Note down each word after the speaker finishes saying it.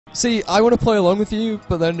See, I want to play along with you,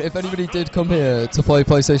 but then if anybody did come here to play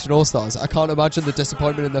PlayStation All-Stars, I can't imagine the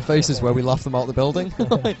disappointment in their faces where we laugh them out the building.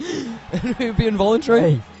 It would be involuntary.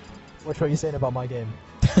 Hey, watch what you're saying about my game.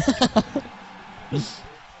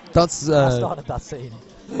 That's, I started that scene.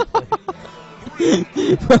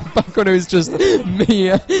 back when it was just me,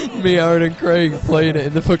 Aaron and Craig playing it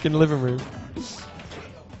in the fucking living room.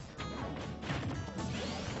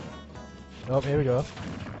 Oh, here we go.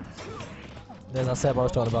 There's that step I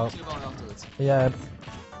was talking about. Yeah.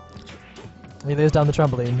 He lays down the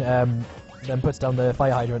trampoline, then puts down the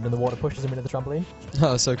fire hydrant and the water pushes him into the trampoline.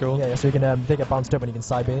 Oh, so cool. Yeah, so you can they get bounced up and you can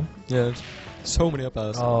side beam. Yeah, so many up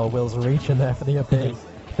airs. Oh, Will's reaching there for the update.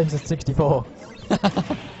 Thinks it's 64.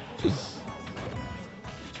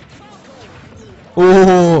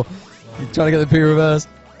 Oh, he's trying to get the P reverse.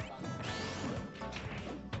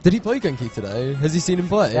 Did he play Genki today? Has he seen him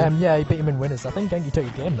play? Yeah, he beat him in winners. I think Genki took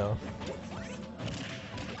a game though.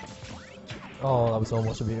 Oh, that was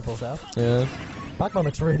almost a beautiful set. Yeah. Pac-Man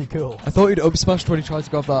looks really cool. I thought he'd up smashed when he tried to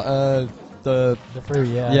grab that, the fruit,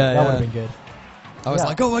 yeah. Yeah, that would have been good. I was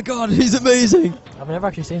like, oh my god, he's amazing! I've never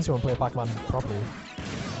actually seen someone play Pac-Man properly.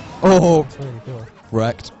 Oh! It's really cool.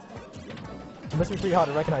 Wrecked. It must be pretty hard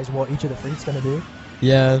to recognise what each of the fruits gonna do.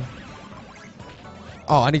 Yeah.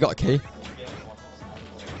 Oh, and he got a key.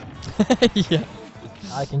 Yeah.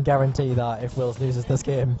 I can guarantee that if Willz loses this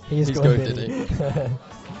game, he's going Diddy.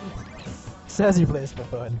 Says he plays for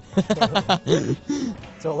fun.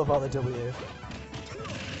 It's all about the W.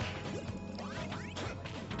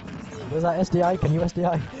 Was that SDI? Can you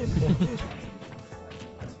SDI?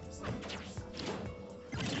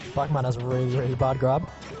 Pac-Man has a really, really bad grab.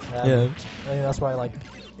 Yeah. I think that's why, like,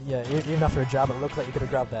 yeah, even after a jab, it looked like you could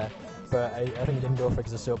have grabbed there. But I think he didn't go for it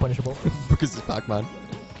because it's so punishable. Because it's Pac-Man.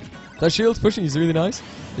 That shield's pushing is really nice.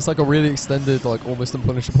 It's like a really extended, like, almost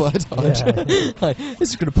unpunishable air dodge. Yeah. Like, it's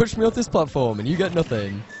just gonna push me off this platform and you get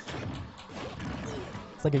nothing.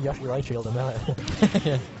 It's like a Yoshi light shield in there.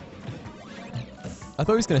 Yeah. I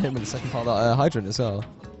thought he was gonna hit him in the second part of that hydrant as well.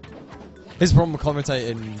 His problem with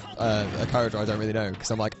commentating a character I don't really know, because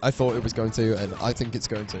I'm like, I thought it was going to, and I think it's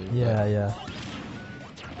going to. Yeah, yeah.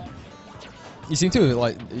 You seem to,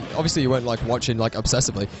 like, obviously you weren't, like, watching, like,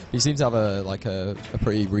 obsessively, but you seem to have a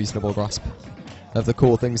pretty reasonable grasp of the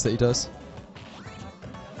cool things that he does.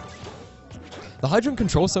 The hydrant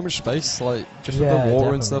controls so much space, like, just with the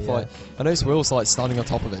water and stuff, like, I noticed Will's, like, standing on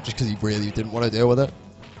top of it just because he really didn't want to deal with it.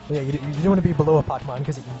 Well, yeah, you don't want to be below a Pac-Man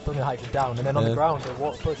because you can bring the hydrant down, and then on the ground, the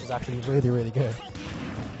water push is actually really, really good.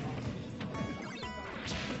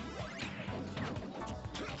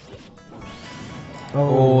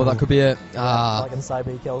 Oh, that could be it. Ah. Falcon side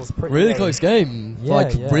B kills pretty really close game. Yeah,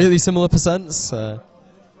 like, really similar percents. I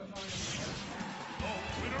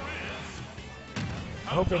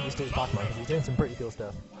hope Genki stays Pac-Man because he's doing some pretty cool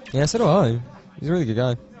stuff. Yeah, so do I. He's a really good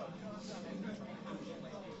guy.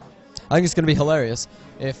 I think it's going to be hilarious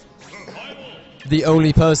if the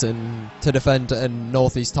only person to defend a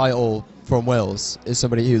Northeast title from Willz is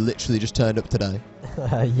somebody who literally just turned up today.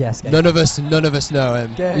 Yes. None of us know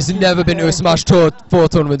him. He's never been to a Smash 4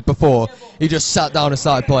 tournament before. He just sat down and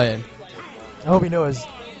started playing. I hope he knows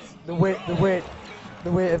the weight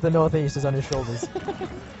of the Northeast is on his shoulders.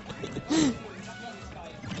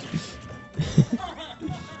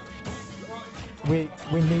 We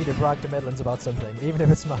need to brag to Midlands about something, even if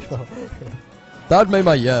it's Smash 4. That'd make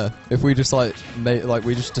my year if we just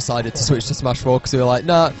we just decided to switch to Smash 4 because we were like,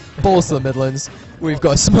 nah, balls to the Midlands. We've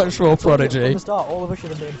got a Smash 4 prodigy. From the start, all of us should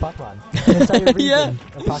have named Pac-Man. An entire region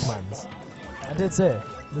of Pac-Mans. I did say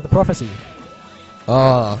the prophecy.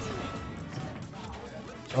 Ah.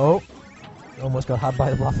 Oh, almost got had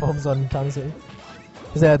by the platforms on Kansas City.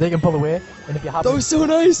 Because they can pull away, and if you happen, that was so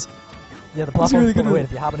nice. Yeah, the platforms really pull away. And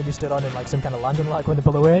if you happen to be stood on in like some kind of landing lag when they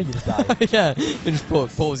pull away, you just die. Yeah, it just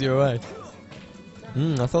pulls you away.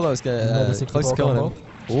 I thought that was good. Close to killing him.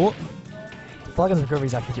 Oh. Falcon's recovery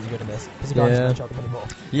is actually pretty good in this, because you can't just shock him anymore.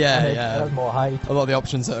 Yeah, and it has more height. A lot of the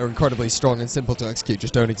options that are incredibly strong and simple to execute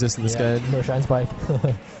just don't exist in this game. No shine spike.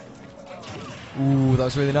 Ooh, that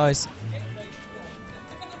was really nice.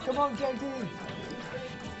 Come on, Genki!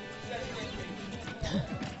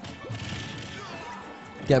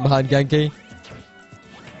 Get behind Genki.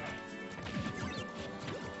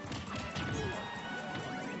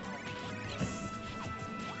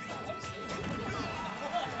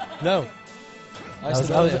 No.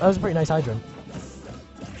 That was a pretty nice hydrant.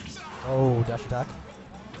 Oh, dash attack.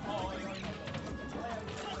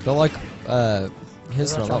 Don't like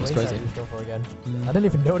his throw, that was crazy. I didn't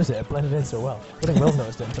even notice it blended in so well. I think Will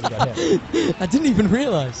noticed it until he got hit. I didn't even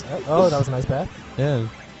realise. Oh, that was a nice pair. Yeah.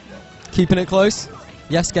 Keeping it close.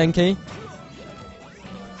 Yes, Genki.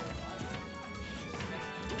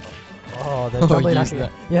 the trampoline using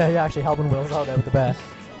actually. Yeah, actually helping Willz out there with the bear.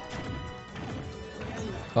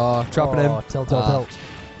 Oh, trapping him. Tilt.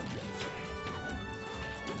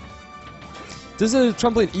 Does a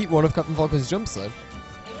trampoline eat one of Captain Falcon's jumps though?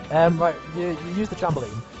 Right, you use the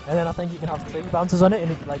trampoline, and then I think you can have 3 bounces on it,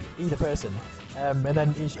 and like either person. And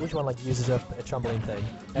then each one like uses up a trampoline thing.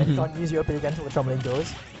 And you can't use your up again until the trampoline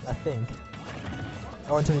goes, I think.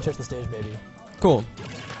 Or until you touch the stage, maybe. Cool.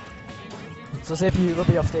 So say if you up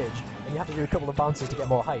off stage, and you have to do a couple of bounces to get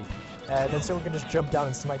more height, then someone can just jump down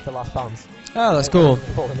and snipe the last bounce. Oh, that's cool.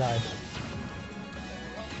 Fall and die.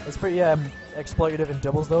 It's pretty exploitative in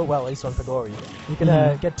doubles though, well, at least on for glory. You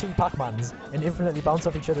can get 2 Pac-Mans and infinitely bounce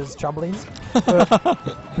off each other's trampolines. but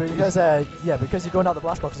because you're going out the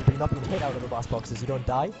blast boxes, but you're not being hit out of the blast boxes, you don't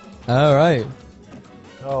die. Alright.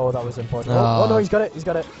 Oh, that was important. Oh no, he's got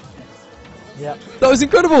it. Yeah. That was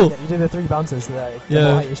incredible! Yeah, you do the 3 bounces there, get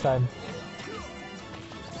more height each time.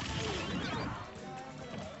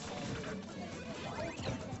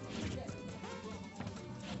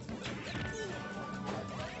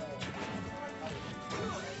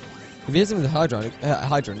 If he hits him with the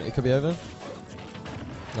hydrant, it could be over.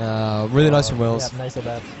 Really nice from Willz. Yeah, nice of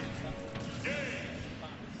that.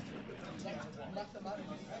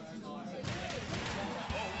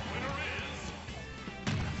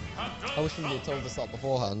 I wish somebody had told us that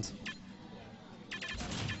beforehand.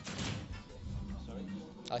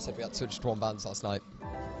 I said we had switched to 1 bands last night.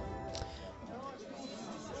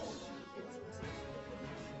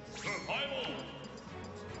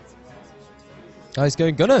 Oh, he's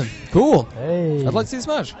going Gunner. Cool. Hey. I'd like to see this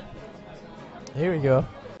match. Here we go.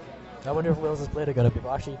 I wonder if Willz has played a Gunner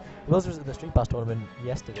before. Actually, Willz was in the Street Pass tournament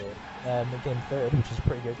yesterday and came 3rd, which is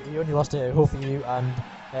pretty good. He only lost to Hope For You and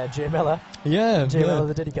Jay Miller. Yeah. Jay Miller,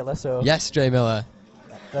 the Diddy Killer, so... Yes, Jay Miller.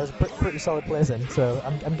 That was a pretty solid placing, so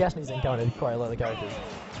I'm guessing he's encountered quite a lot of the characters.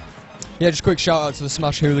 Yeah, just quick shout out to the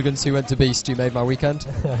Smash hooligans who went to Beast. You made my weekend.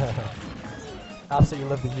 Absolutely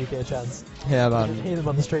love the UK chance. Yeah, man. Hear them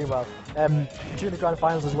on the stream well. During the grand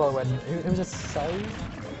finals as well, when it was a Sai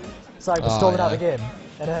was storming out the game,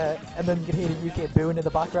 and then you could hear the UK booing in the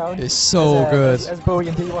background. It's so good. As Bowie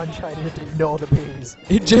and D1 trying to ignore the boos.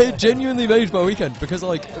 It genuinely made my weekend because,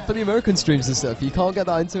 like, for the American streams and stuff, you can't get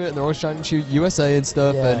that into it, and they're always trying to shoot USA and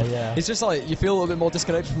stuff, it's just like you feel a little bit more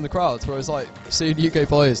disconnected from the crowds. Whereas, like, seeing UK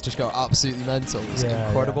players just go absolutely mental is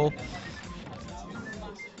incredible.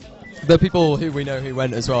 The people who we know who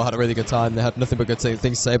went as well had a really good time. They had nothing but good things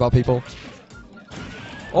to say about people.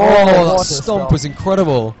 Oh, that stomp was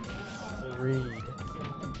incredible.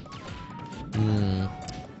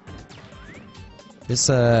 It's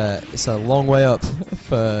a long way up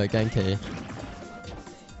for Genki.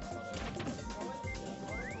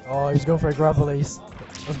 Oh, he's going for a grab release.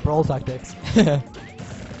 That's brawl tactics.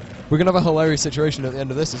 We're gonna have a hilarious situation at the end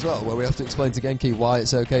of this as well, where we have to explain to Genki why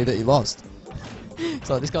it's okay that he lost.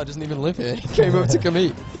 It's like, this guy doesn't even live here. He came up to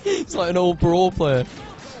compete. It's like an old brawl player.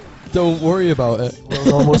 Don't worry about it.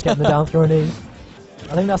 Will's almost getting the down throw knee.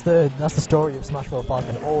 I think that's the story of Smash Bros.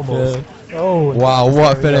 Falcon. Almost. Yeah. Oh. Wow,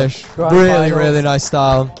 what a finish! Really nice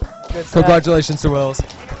style. Congratulations to Willz.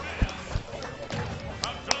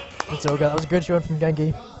 It's so good. That was a good showing from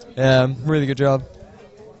Genki. Yeah, really good job.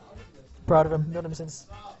 Proud of him. Known him since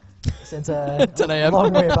 10 AM.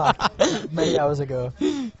 long way back, many hours ago.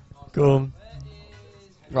 Cool.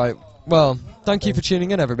 Right. Well, thank you for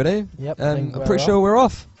tuning in, everybody. Yep. I'm pretty sure we're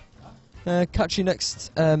off. Catch you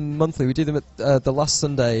next monthly. We do them at the last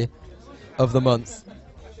Sunday of the month.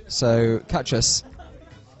 So catch us.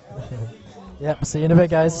 Yep. See you in a bit,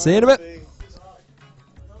 guys. See you in a bit.